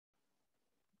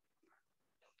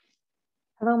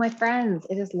Hello, my friends.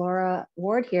 It is Laura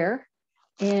Ward here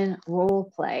in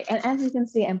role play. And as you can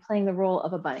see, I'm playing the role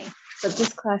of a bunny. But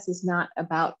this class is not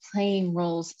about playing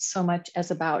roles so much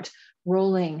as about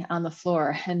rolling on the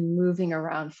floor and moving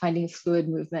around, finding fluid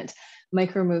movement,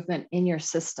 micro movement in your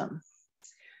system.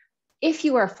 If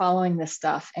you are following this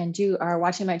stuff and you are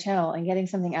watching my channel and getting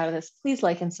something out of this, please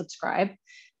like and subscribe.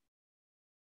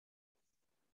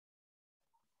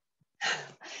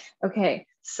 Okay,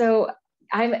 so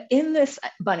I'm in this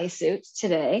bunny suit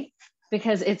today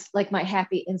because it's like my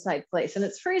happy inside place and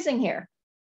it's freezing here.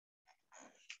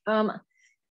 But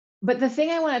the thing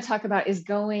I want to talk about is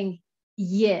going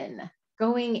yin,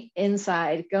 going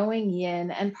inside, going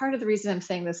yin. And part of the reason I'm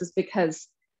saying this is because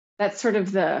that's sort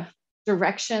of the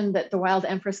direction that the Wild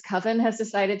Empress Coven has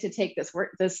decided to take this.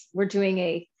 We're doing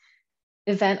a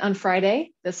event on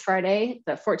Friday, this Friday,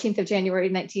 the 14th of January,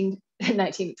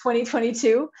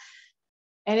 2022.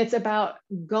 And it's about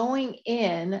going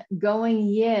in, going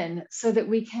yin, so that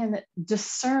we can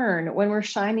discern when we're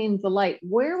shining the light,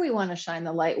 where we want to shine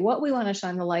the light, what we want to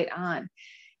shine the light on.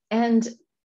 And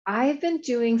I've been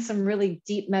doing some really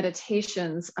deep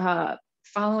meditations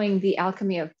following the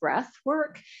Alchemy of Breath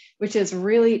work, which is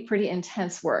really pretty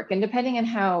intense work. And depending on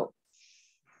how,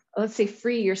 let's say,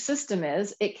 free your system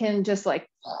is, it can just like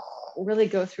really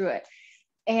go through it.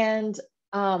 And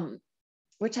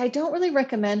which I don't really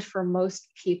recommend for most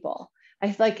people. I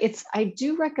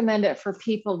do recommend it for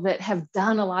people that have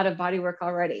done a lot of body work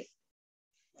already.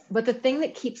 But the thing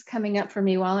that keeps coming up for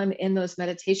me while I'm in those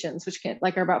meditations, which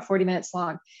are about 40 minutes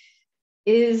long,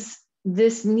 is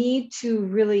this need to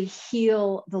really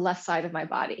heal the left side of my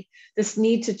body, this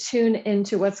need to tune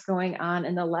into what's going on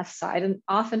in the left side. And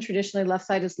often traditionally left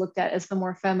side is looked at as the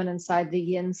more feminine side, the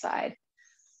yin side.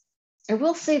 I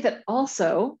will say that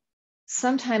also,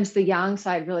 sometimes the yang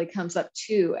side really comes up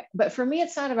too. But for me,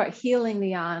 it's not about healing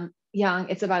the yang,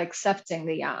 it's about accepting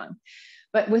the yang.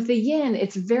 But with the yin,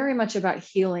 it's very much about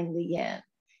healing the yin.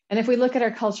 And if we look at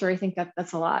our culture, I think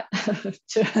that's a lot. I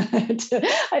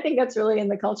think that's really in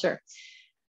the culture.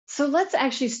 So let's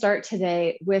actually start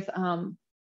today with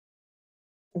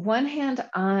one hand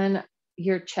on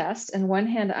your chest and one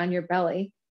hand on your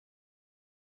belly.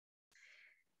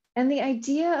 And the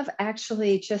idea of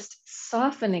actually just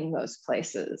softening those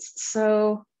places.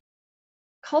 So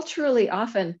culturally,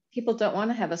 often people don't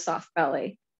want to have a soft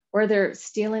belly, or they're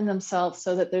steeling themselves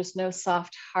so that there's no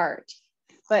soft heart.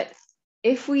 But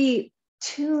if we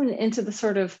tune into the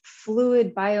sort of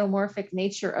fluid biomorphic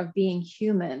nature of being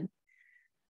human,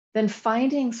 then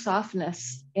finding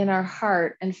softness in our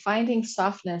heart and finding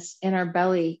softness in our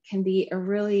belly can be a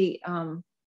really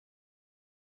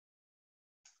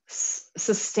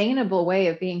sustainable way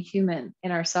of being human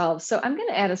in ourselves. So I'm going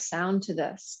to add a sound to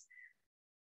this.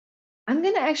 I'm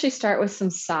going to actually start with some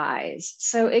sighs.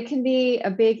 So it can be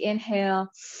a big inhale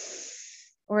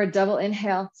or a double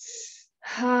inhale.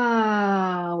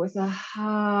 Ha, with a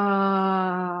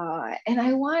ha. And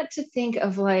I want to think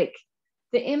of like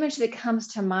the image that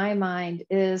comes to my mind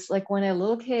is like when a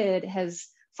little kid has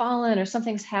fallen or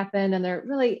something's happened and they're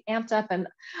really amped up and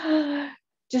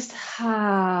just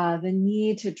ha, the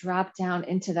need to drop down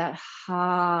into that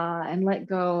ha and let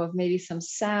go of maybe some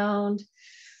sound,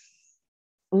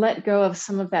 let go of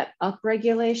some of that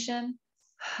upregulation,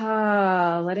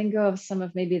 ha, letting go of some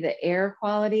of maybe the air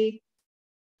quality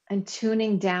and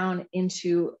tuning down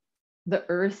into the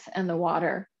earth and the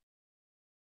water.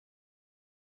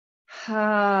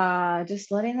 Ha,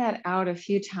 just letting that out a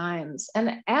few times.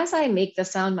 And as I make the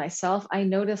sound myself, I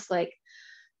notice like,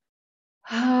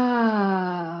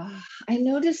 I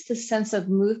notice the sense of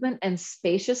movement and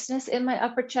spaciousness in my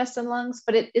upper chest and lungs,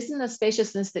 but it isn't a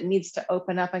spaciousness that needs to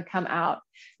open up and come out.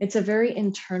 It's a very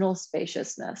internal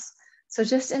spaciousness. So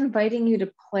just inviting you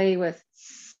to play with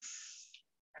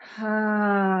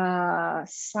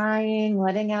sighing,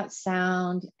 letting out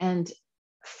sound, and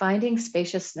finding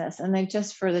spaciousness. And I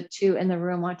just, for the two in the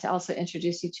room, want to also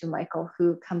introduce you to Michael,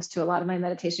 who comes to a lot of my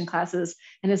meditation classes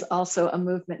and is also a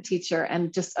movement teacher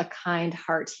and just a kind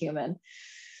heart human.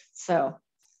 So,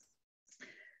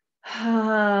 and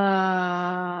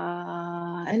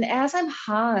as I'm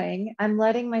hawing, I'm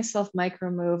letting myself micro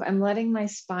move. I'm letting my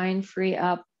spine free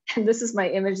up. And this is my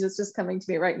image that's just coming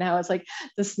to me right now. It's like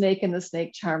the snake and the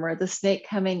snake charmer, the snake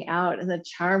coming out and the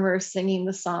charmer singing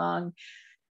the song.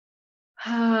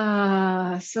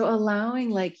 So allowing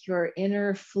like your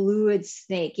inner fluid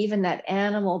snake, even that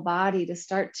animal body, to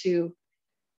start to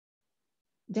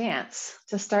dance,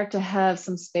 to start to have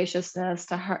some spaciousness,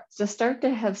 to start to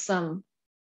have some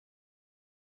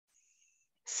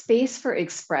space for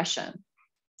expression.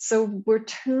 So we're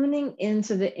tuning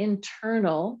into the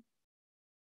internal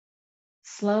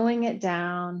slowing it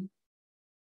down,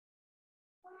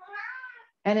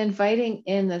 and inviting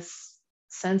in this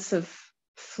sense of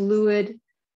fluid,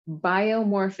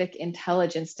 biomorphic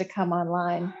intelligence to come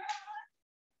online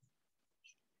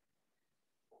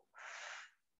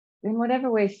in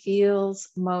whatever way feels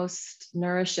most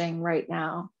nourishing right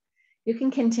now. You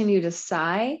can continue to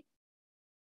sigh,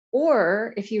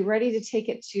 or if you're ready to take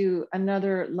it to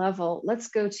another level, let's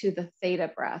go to the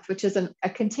theta breath, which is a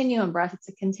continuum breath. It's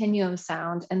a continuum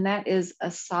sound, and that is a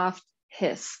soft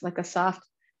hiss, like a soft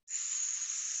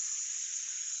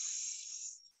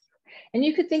and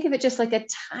you could think of it just like a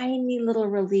tiny little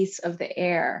release of the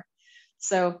air.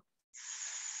 So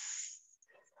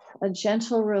a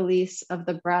gentle release of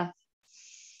the breath.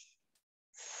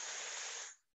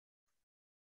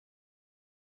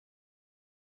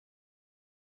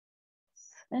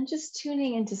 And just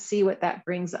tuning in to see what that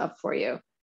brings up for you.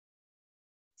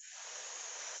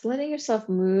 Letting yourself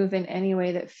move in any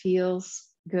way that feels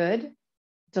good,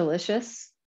 delicious,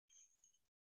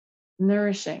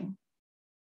 nourishing.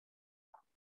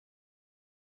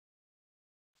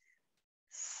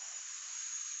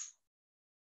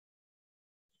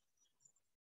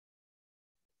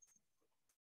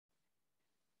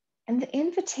 And the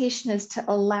invitation is to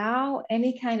allow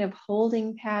any kind of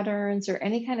holding patterns or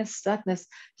any kind of stuckness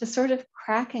to sort of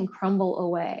crack and crumble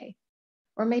away,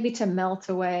 or maybe to melt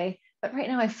away. But right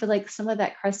now I feel like some of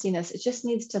that crustiness, it just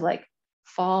needs to like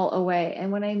fall away.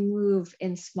 And when I move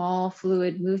in small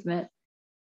fluid movement,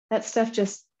 that stuff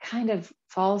just kind of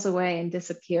falls away and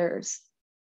disappears.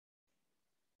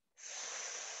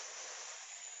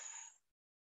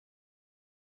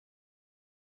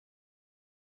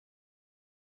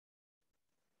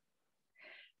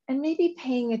 And maybe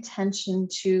paying attention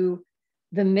to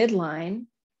the midline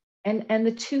and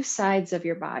the two sides of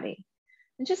your body,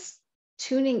 and just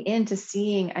tuning in to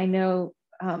seeing. I know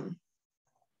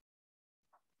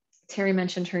Terry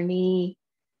mentioned her knee,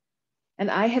 and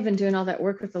I have been doing all that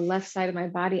work with the left side of my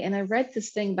body. And I read this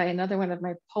thing by another one of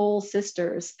my pole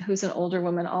sisters, who's an older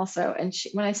woman also. And she,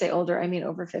 when I say older, I mean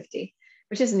over 50,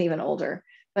 which isn't even older.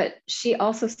 But she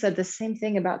also said the same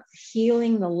thing about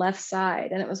healing the left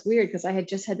side. And it was weird because I had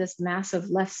just had this massive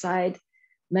left side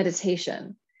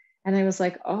meditation. And I was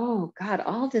like, oh God,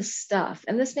 all this stuff.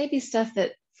 And this may be stuff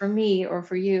that for me or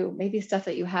for you, maybe stuff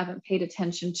that you haven't paid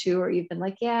attention to, or you've been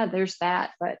like, yeah, there's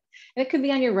that. But it could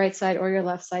be on your right side or your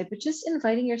left side, but just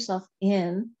inviting yourself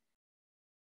in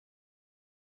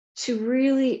to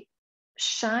really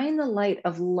shine the light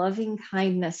of loving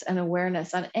kindness and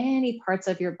awareness on any parts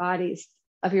of your body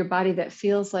that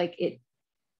feels like it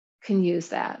can use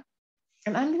that.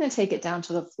 And I'm going to take it down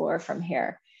to the floor from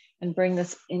here and bring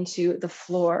this into the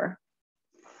floor.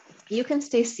 You can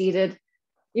stay seated.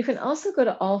 You can also go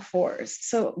to all fours.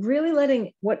 So really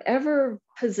letting whatever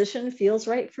position feels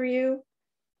right for you,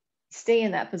 stay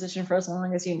in that position for as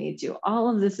long as you need to.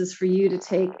 All of this is for you to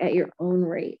take at your own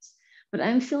rate. But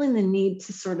I'm feeling the need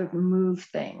to sort of move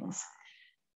things.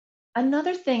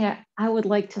 Another thing I would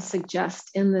like to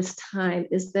suggest in this time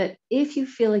is that if you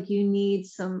feel like you need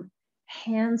some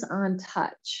hands-on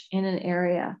touch in an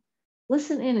area,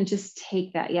 listen in and just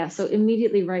take that. Yeah, so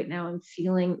immediately right now I'm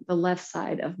feeling the left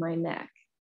side of my neck.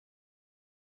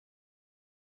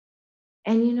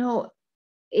 And you know,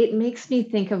 it makes me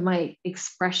think of my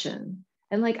expression.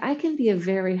 And like, I can be a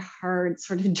very hard,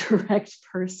 sort of direct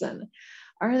person.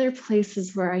 Are there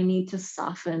places where I need to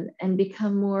soften and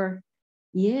become more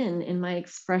yin in my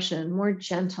expression, more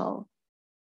gentle,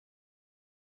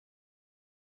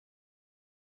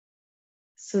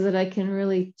 so that I can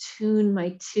really tune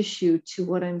my tissue to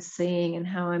what I'm saying and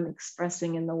how I'm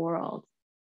expressing in the world?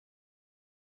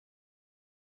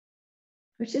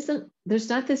 Which isn't, there's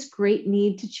not this great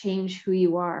need to change who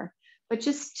you are, but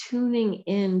just tuning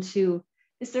into,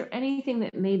 is there anything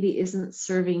that maybe isn't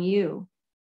serving you?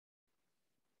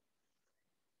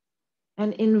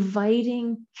 And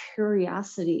inviting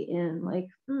curiosity in, like,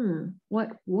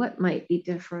 what might be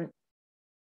different?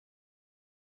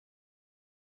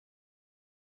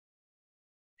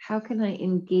 How can I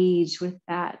engage with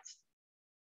that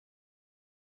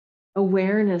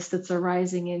awareness that's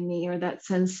arising in me, or that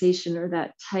sensation or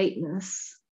that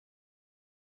tightness,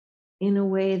 in a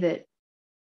way that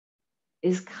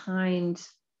is kind,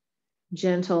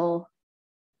 gentle,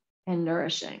 and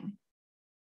nourishing?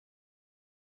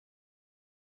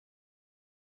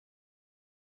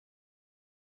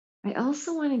 I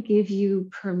also want to give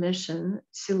you permission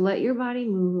to let your body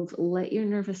move, let your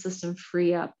nervous system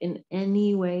free up in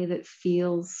any way that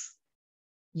feels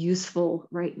useful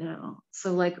right now.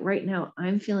 So like right now,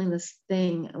 I'm feeling this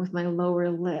thing with my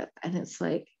lower lip, and it's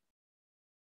like,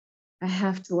 I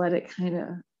have to let it kind of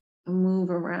move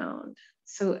around.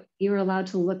 So you're allowed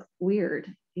to look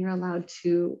weird. You're allowed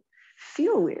to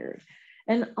feel weird.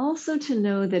 And also to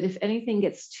know that if anything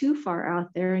gets too far out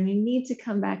there and you need to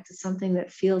come back to something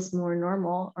that feels more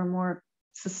normal or more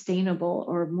sustainable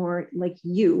or more like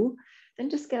you, then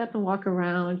just get up and walk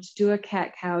around, do a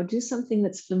cat cow, do something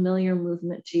that's familiar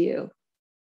movement to you.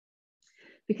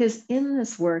 Because in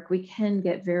this work, we can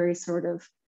get very sort of,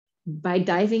 by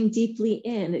diving deeply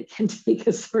in, it can take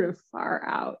us sort of far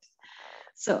out.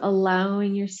 So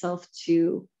allowing yourself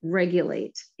to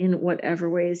regulate in whatever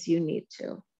ways you need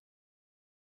to.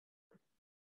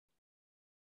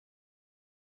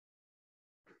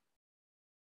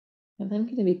 And I'm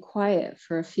going to be quiet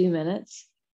for a few minutes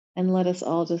and let us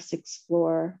all just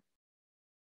explore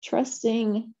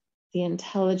trusting the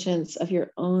intelligence of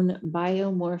your own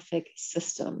biomorphic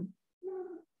system.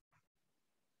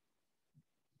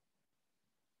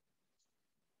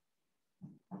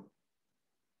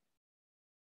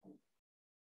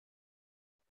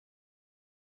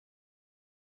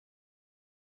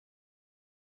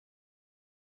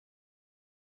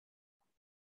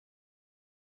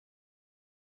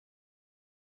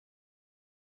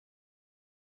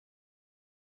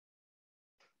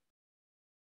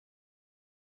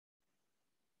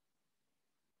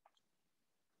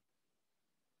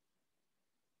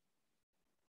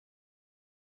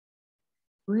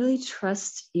 Really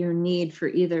trust your need for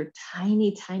either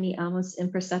tiny, tiny, almost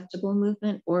imperceptible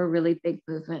movement or really big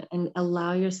movement, and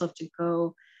allow yourself to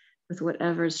go with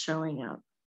whatever's showing up.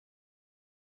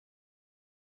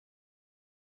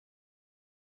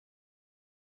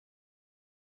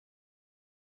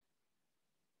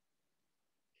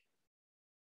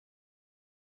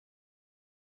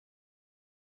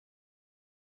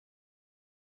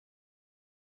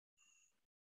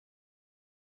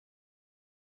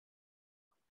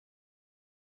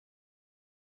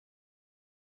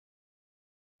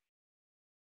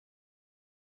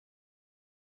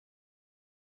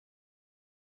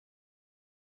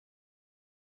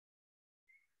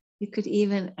 You could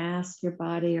even ask your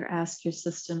body or ask your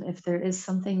system if there is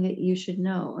something that you should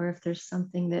know, or if there's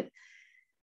something that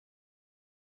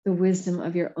the wisdom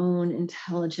of your own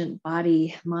intelligent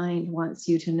body, mind wants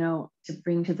you to know, to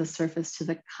bring to the surface, to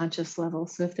the conscious level.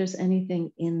 So if there's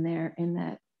anything in there, in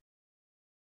that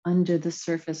under the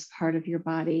surface part of your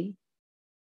body,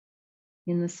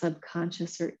 in the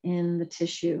subconscious or in the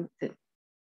tissue that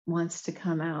wants to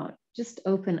come out, just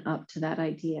open up to that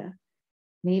idea.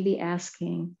 Maybe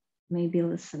asking, maybe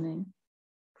listening.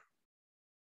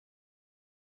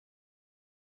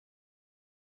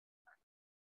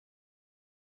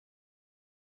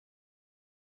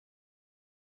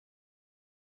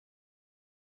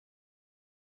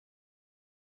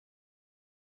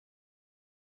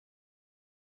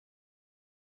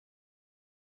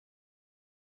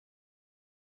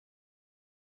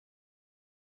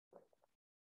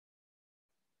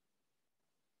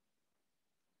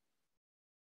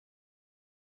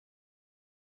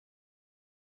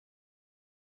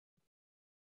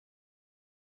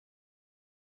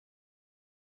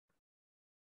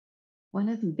 One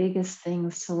of the biggest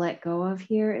things to let go of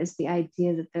here is the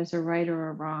idea that there's a right or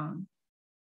a wrong.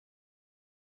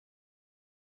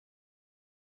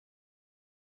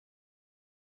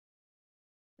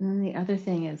 And then the other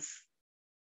thing is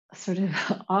sort of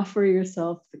offer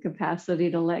yourself the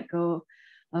capacity to let go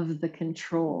of the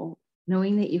control,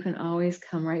 knowing that you can always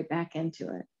come right back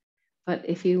into it. But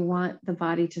if you want the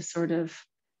body to sort of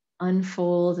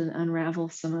unfold and unravel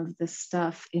some of this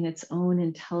stuff in its own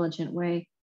intelligent way,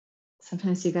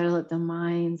 sometimes you got to let the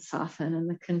mind soften and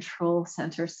the control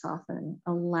center soften,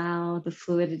 allow the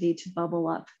fluidity to bubble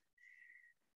up,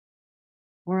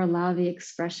 or allow the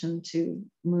expression to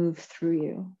move through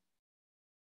you.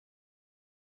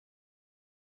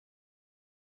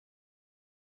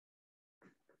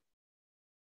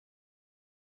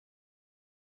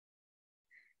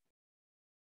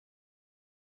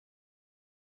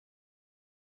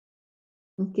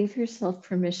 And give yourself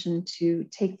permission to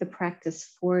take the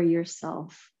practice for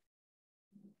yourself.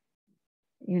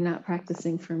 You're not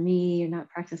practicing for me, you're not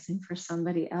practicing for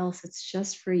somebody else. It's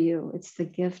just for you. It's the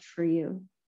gift for you.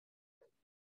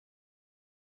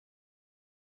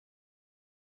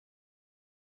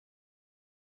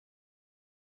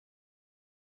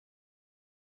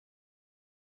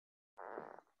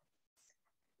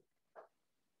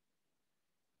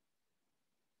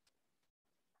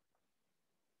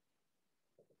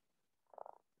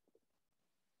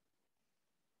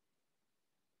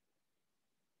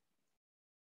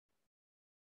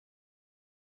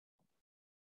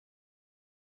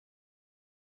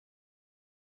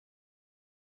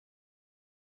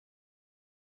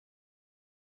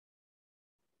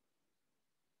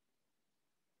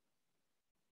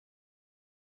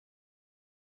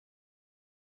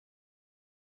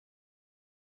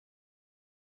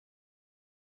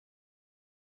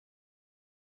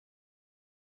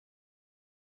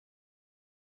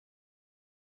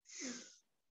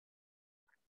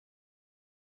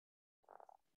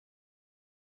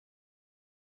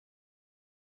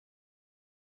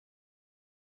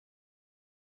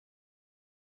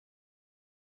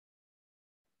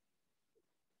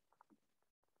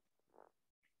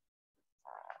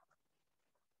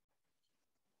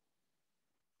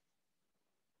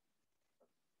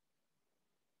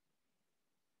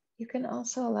 You can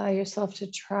also allow yourself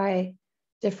to try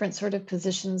different sort of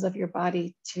positions of your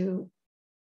body to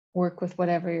work with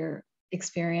whatever you're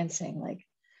experiencing. Like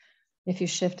if you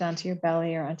shift onto your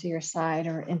belly or onto your side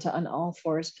or into an all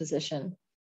fours position,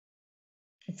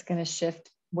 it's going to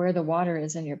shift where the water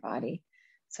is in your body.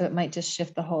 So it might just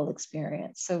shift the whole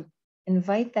experience. So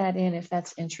invite that in if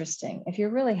that's interesting. If you're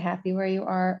really happy where you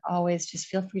are, always just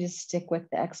feel free to stick with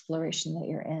the exploration that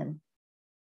you're in.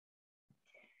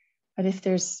 But if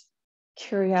there's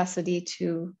curiosity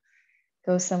to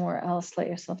go somewhere else, let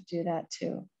yourself do that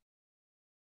too.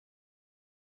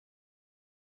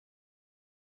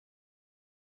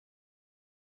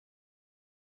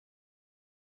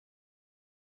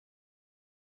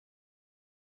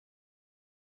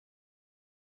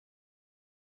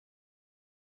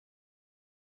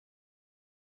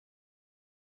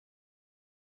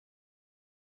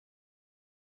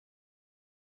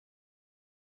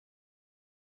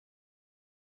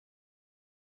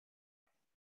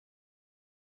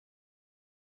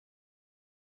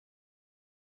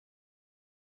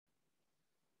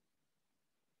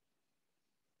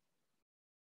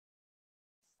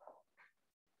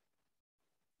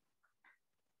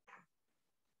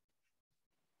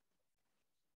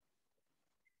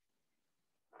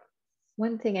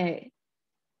 One thing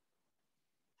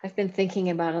I've been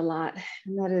thinking about a lot,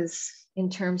 and that is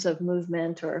in terms of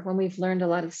movement, or when we've learned a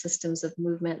lot of systems of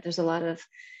movement, there's a lot of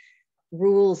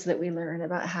rules that we learn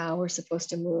about how we're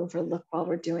supposed to move or look while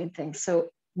we're doing things. So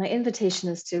my invitation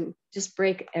is to just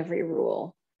break every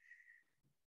rule.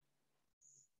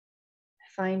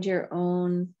 Find your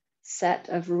own set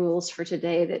of rules for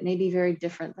today that may be very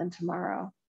different than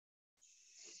tomorrow.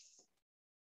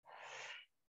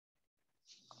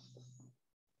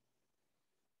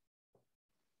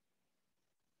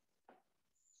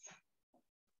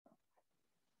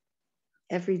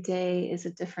 Every day is a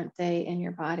different day in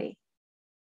your body.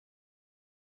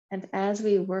 And as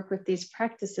we work with these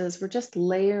practices, we're just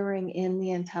layering in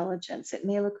the intelligence. It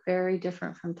may look very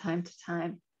different from time to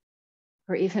time,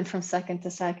 or even from second to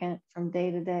second, from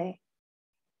day to day.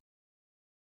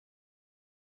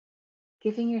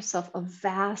 Giving yourself a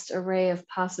vast array of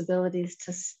possibilities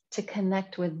to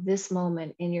connect with this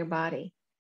moment in your body.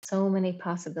 So many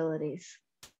possibilities.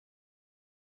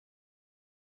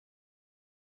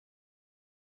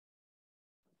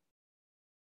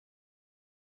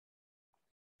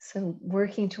 So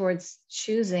working towards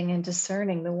choosing and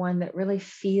discerning the one that really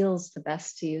feels the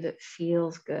best to you, that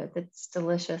feels good, that's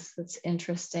delicious, that's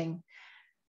interesting.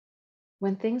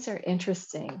 When things are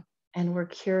interesting and we're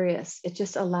curious, it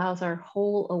just allows our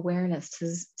whole awareness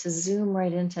to zoom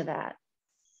right into that.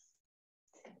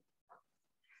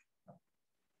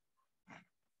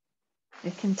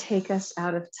 It can take us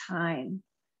out of time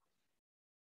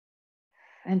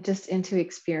and just into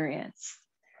experience.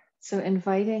 So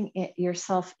inviting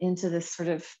yourself into this sort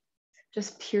of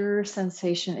just pure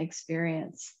sensation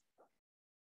experience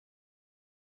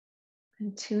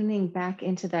and tuning back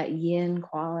into that yin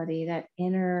quality, that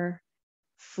inner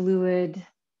fluid,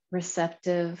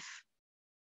 receptive,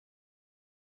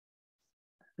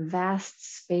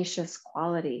 vast, spacious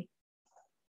quality.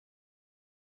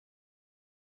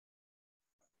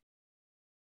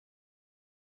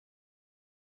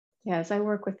 Yeah, as I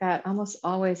work with that, almost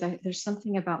always there's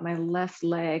something about my left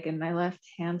leg and my left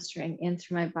hamstring in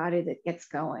through my body that gets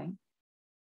going.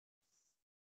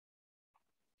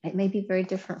 It may be very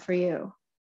different for you.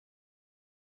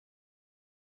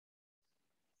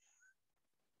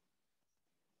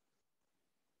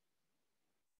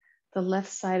 The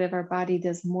left side of our body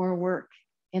does more work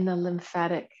in the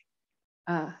lymphatic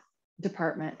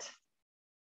department.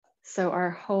 So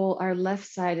our left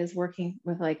side is working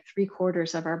with like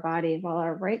 3/4 of our body, while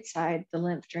our right side, the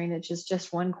lymph drainage, is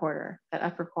just 1/4, that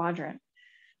upper quadrant.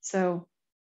 So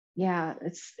yeah,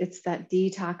 it's that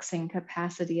detoxing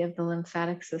capacity of the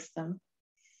lymphatic system.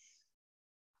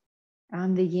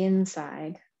 On the yin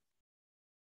side,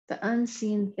 the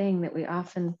unseen thing that we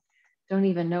often don't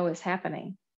even know is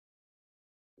happening.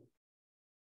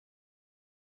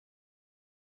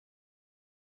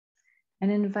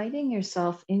 And inviting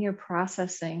yourself in your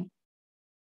processing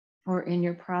or in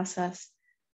your process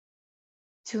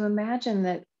to imagine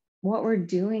that what we're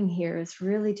doing here is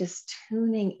really just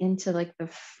tuning into like the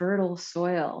fertile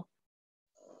soil,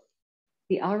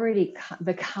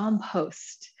 the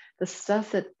compost, the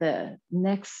stuff that the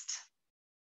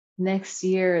next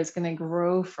year is going to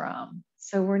grow from.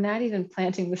 So we're not even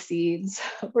planting the seeds.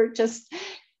 We're just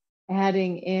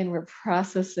adding in, we're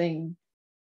processing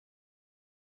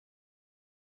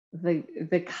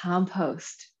the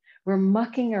compost. We're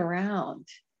mucking around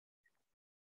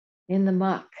in the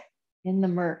muck, in the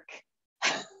murk.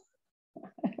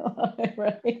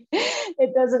 Right?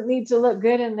 It doesn't need to look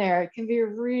good in there. It can be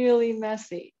really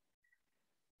messy.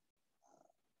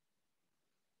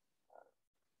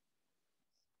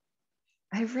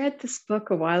 I read this book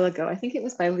a while ago. I think it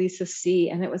was by Lisa C.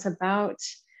 And it was about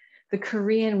the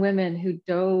Korean women who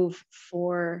dove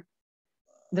for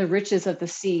the riches of the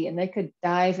sea, and they could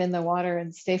dive in the water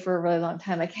and stay for a really long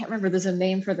time. I can't remember, there's a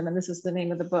name for them, and this is the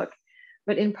name of the book.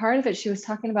 But in part of it, she was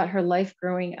talking about her life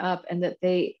growing up, and that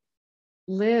they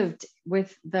lived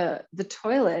with the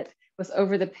toilet was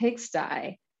over the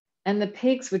pigsty, and the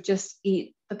pigs would just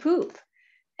eat the poop.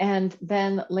 And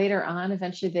then later on,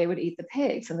 eventually they would eat the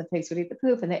pigs, and the pigs would eat the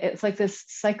poop. And it's like this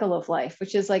cycle of life,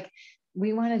 which is like,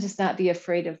 we want to just not be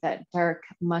afraid of that dark,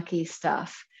 mucky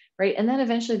stuff, right? And then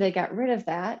eventually they got rid of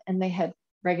that, and they had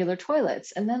regular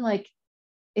toilets. And then, like,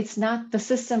 it's not, the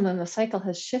system and the cycle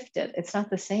has shifted. It's not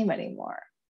the same anymore.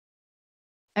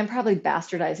 I'm probably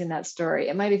bastardizing that story.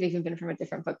 It might have even been from a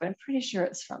different book, but I'm pretty sure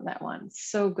it's from that one.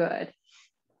 So good.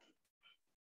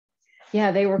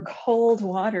 Yeah, they were cold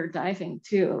water diving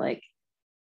too. Like,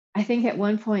 I think at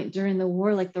one point during the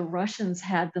war, like the Russians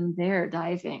had them there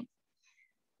diving.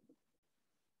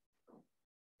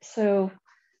 So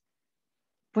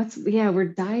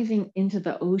we're diving into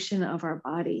the ocean of our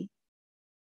body.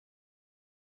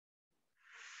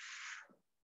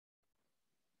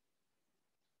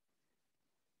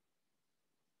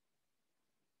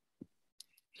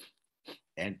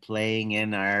 And playing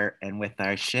with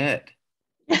our shit.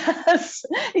 Yes,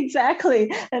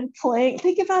 exactly. And playing,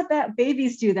 think about that.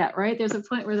 Babies do that, right? There's a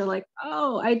point where they're like,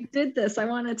 oh, I did this. I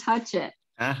want to touch it.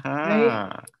 Uh-huh.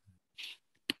 Right?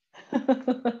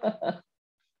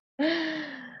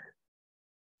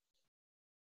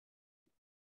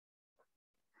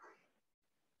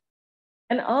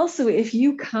 And also, if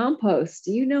you compost,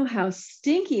 you know how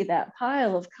stinky that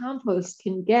pile of compost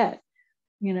can get,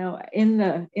 you know, in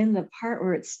the part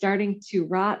where it's starting to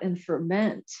rot and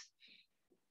ferment.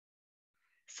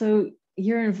 So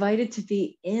you're invited to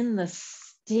be in the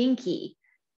stinky,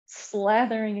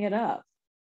 slathering it up.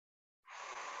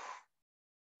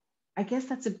 I guess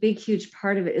that's a big, huge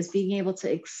part of it, is being able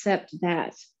to accept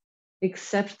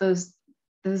those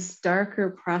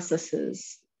darker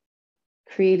processes,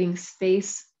 creating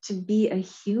space to be a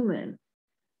human,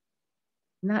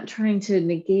 not trying to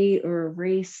negate or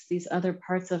erase these other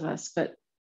parts of us, but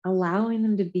allowing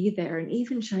them to be there, and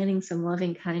even shining some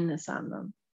loving kindness on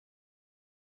them.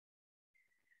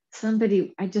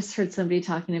 I just heard somebody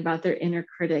talking about their inner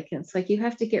critic, and it's like, you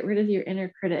have to get rid of your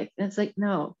inner critic. And it's like,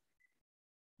 no,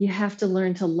 you have to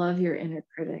learn to love your inner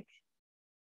critic.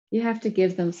 You have to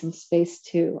give them some space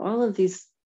too. All of these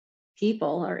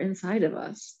people are inside of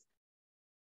us.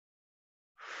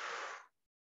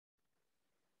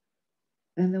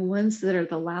 And the ones that are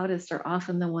the loudest are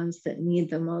often the ones that need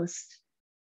the most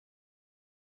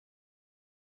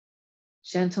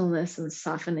gentleness and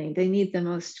softening. They need the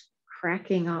most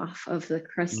cracking off of the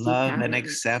crusty love patterns. And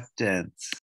acceptance.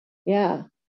 Yeah.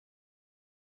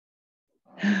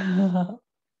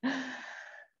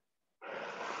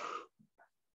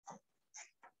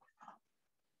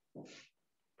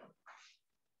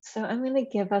 So I'm going to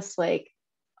give us like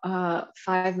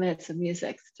 5 minutes of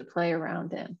music to play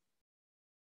around in.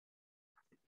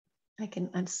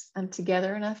 I'm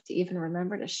together enough to even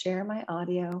remember to share my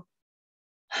audio.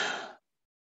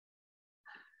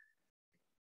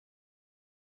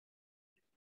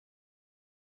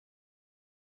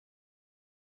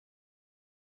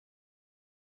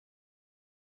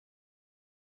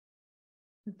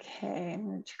 Okay, I'm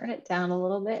going to turn it down a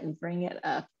little bit and bring it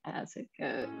up as it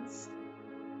goes.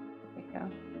 There we go.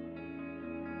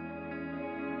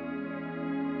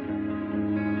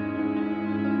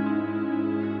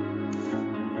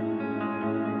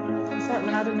 Is that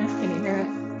loud enough? Can you hear it?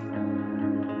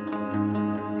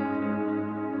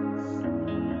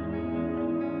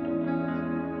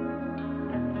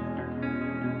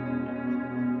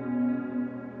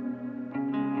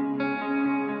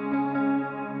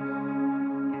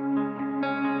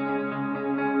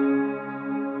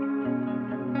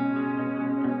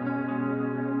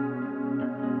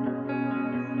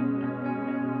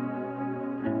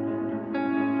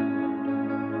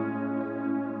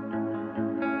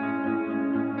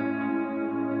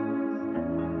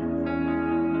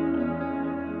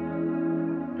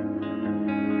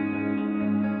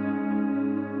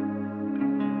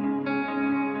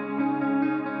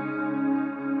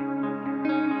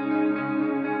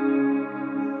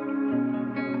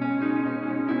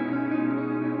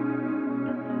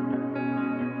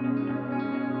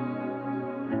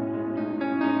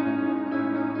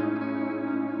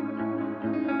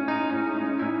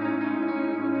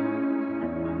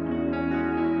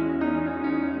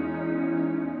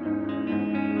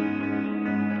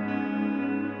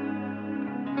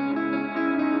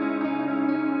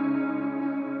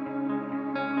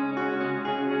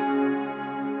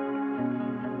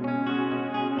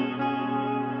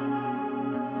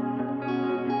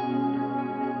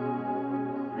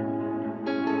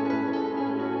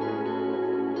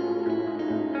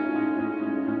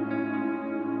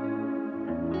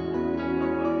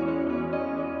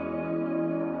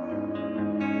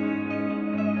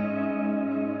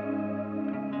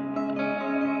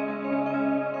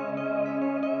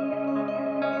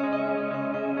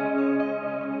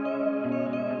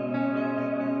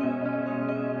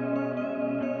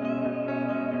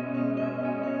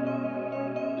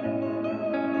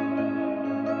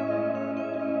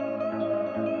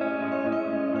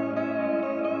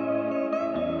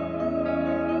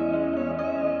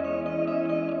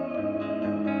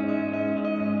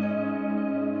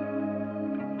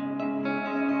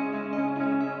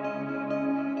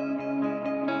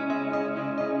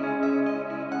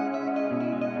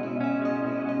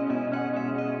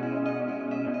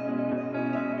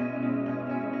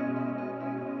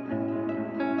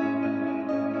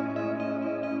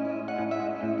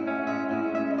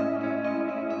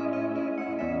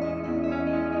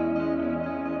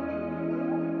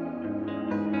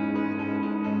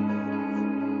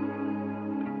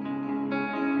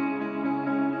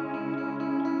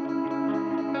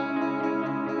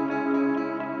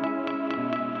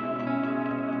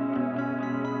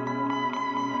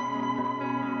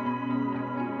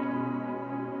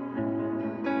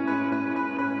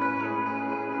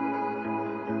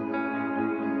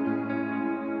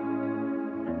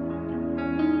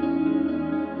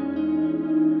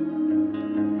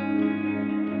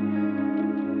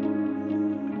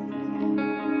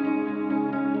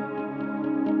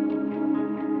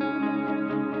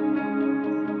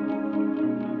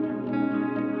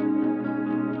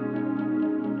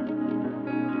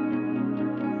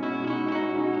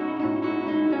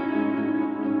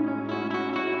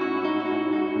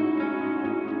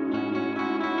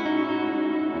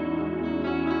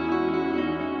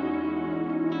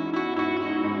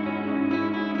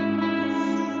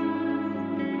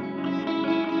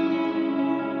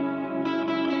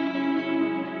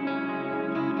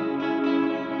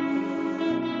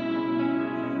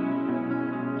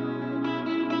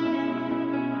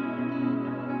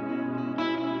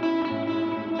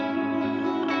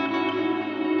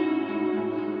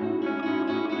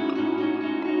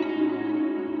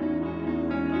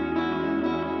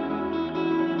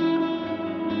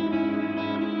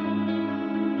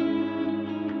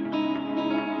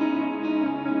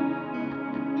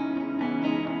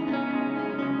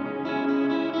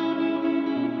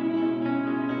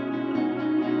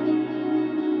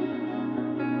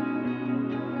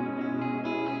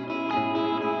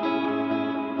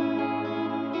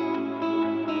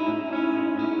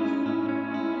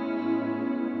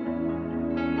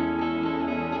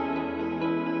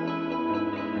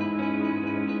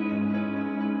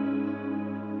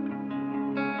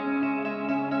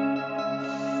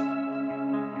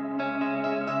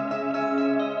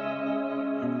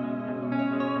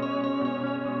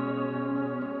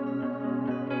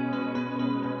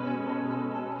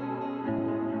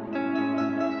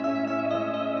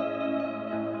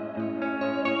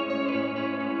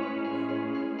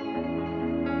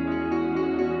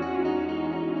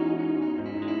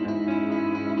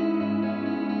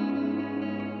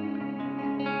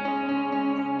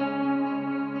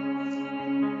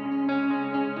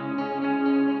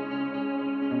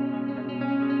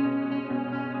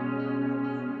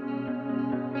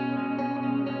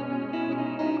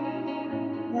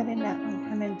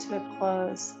 to a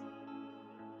close.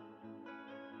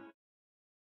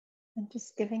 And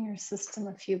just giving your system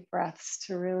a few breaths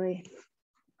to really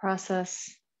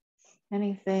process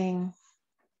anything.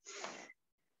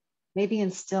 Maybe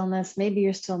in stillness, maybe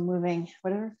you're still moving,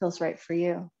 whatever feels right for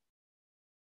you.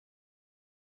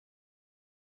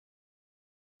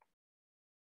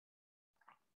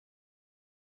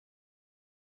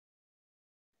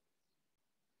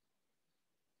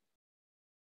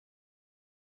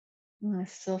 I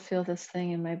still feel this thing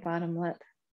in my bottom lip.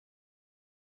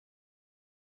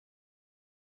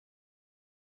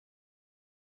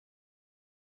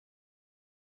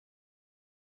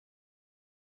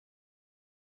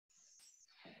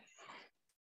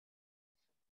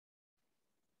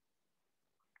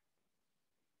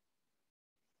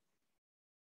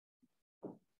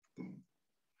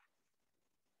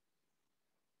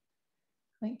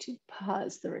 I'm going to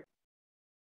pause the recording.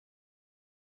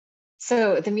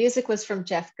 So the music was from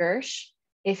Jeff Gersh.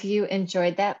 If you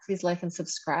enjoyed that, please like and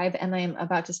subscribe. And I'm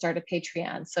about to start a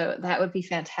Patreon. So that would be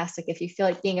fantastic if you feel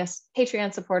like being a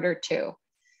Patreon supporter too.